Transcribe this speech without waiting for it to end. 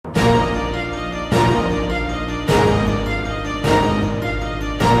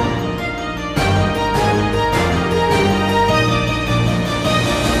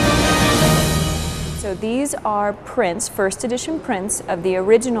are prints, first edition prints of the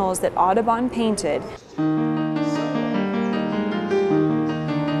originals that Audubon painted.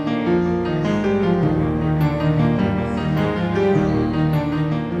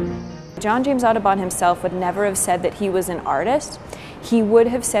 John James Audubon himself would never have said that he was an artist. He would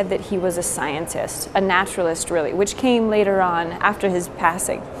have said that he was a scientist, a naturalist really, which came later on after his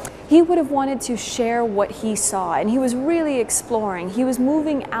passing. He would have wanted to share what he saw, and he was really exploring. He was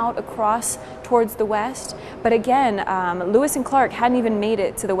moving out across towards the west, but again, Lewis and Clark hadn't even made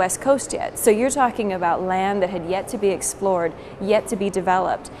it to the west coast yet. So you're talking about land that had yet to be explored, yet to be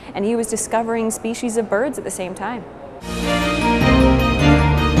developed, and he was discovering species of birds at the same time.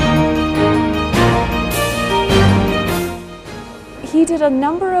 He did a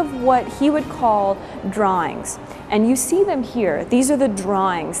number of what he would call drawings, and you see them here. These are the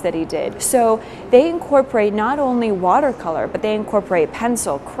drawings that he did. So they incorporate not only watercolor, but they incorporate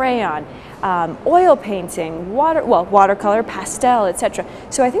pencil, crayon, oil painting, watercolor, pastel, etc.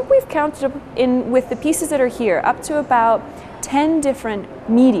 So I think we've counted with the pieces that are here up to about 10 different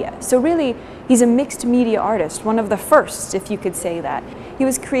media. So really, he's a mixed media artist, one of the first, if you could say that. He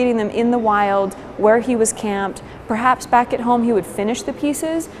was creating them in the wild, where he was camped. Perhaps back at home he would finish the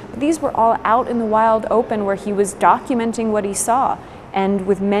pieces, but these were all out in the wild open where he was documenting what he saw, and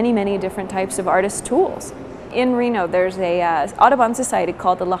with many, many different types of artist tools. In Reno, there's a Audubon Society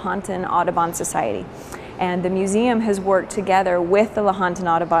called the Lahontan Audubon Society. And the museum has worked together with the Lahontan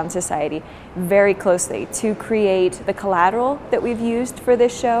Audubon Society very closely to create the collateral that we've used for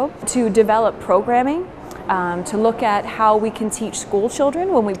this show, to develop programming, to look at how we can teach school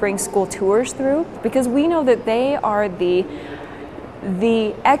children when we bring school tours through, because we know that they are the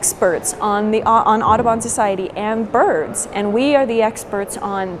experts on Audubon Society and birds, and we are the experts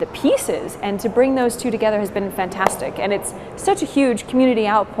on the pieces, and to bring those two together has been fantastic, and it's such a huge community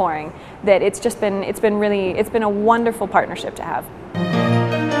outpouring that it's been a wonderful partnership to have.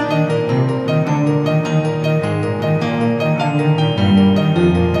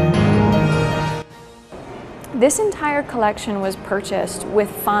 This entire collection was purchased with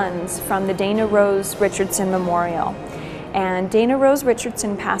funds from the Dana Rose Richardson Memorial. And Dana Rose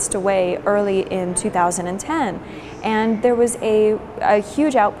Richardson passed away early in 2010, and there was a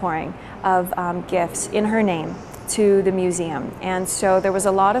huge outpouring of gifts in her name to the museum. And so there was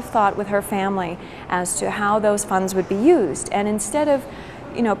a lot of thought with her family as to how those funds would be used. And instead of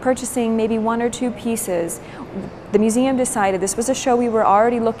purchasing maybe one or two pieces, the museum decided this was a show we were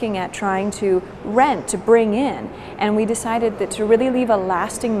already looking at trying to rent, to bring in, and we decided that to really leave a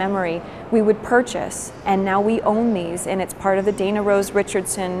lasting memory, we would purchase, and now we own these, and it's part of the Dana Rose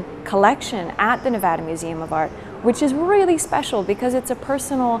Richardson collection at the Nevada Museum of Art, which is really special because it's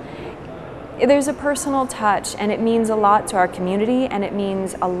there's a personal touch, and it means a lot to our community, and it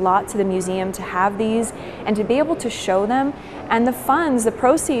means a lot to the museum to have these and to be able to show them. And the funds, the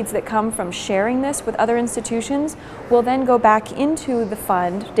proceeds that come from sharing this with other institutions will then go back into the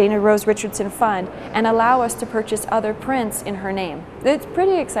fund, Dana Rose Richardson Fund, and allow us to purchase other prints in her name. It's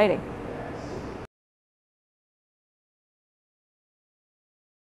pretty exciting.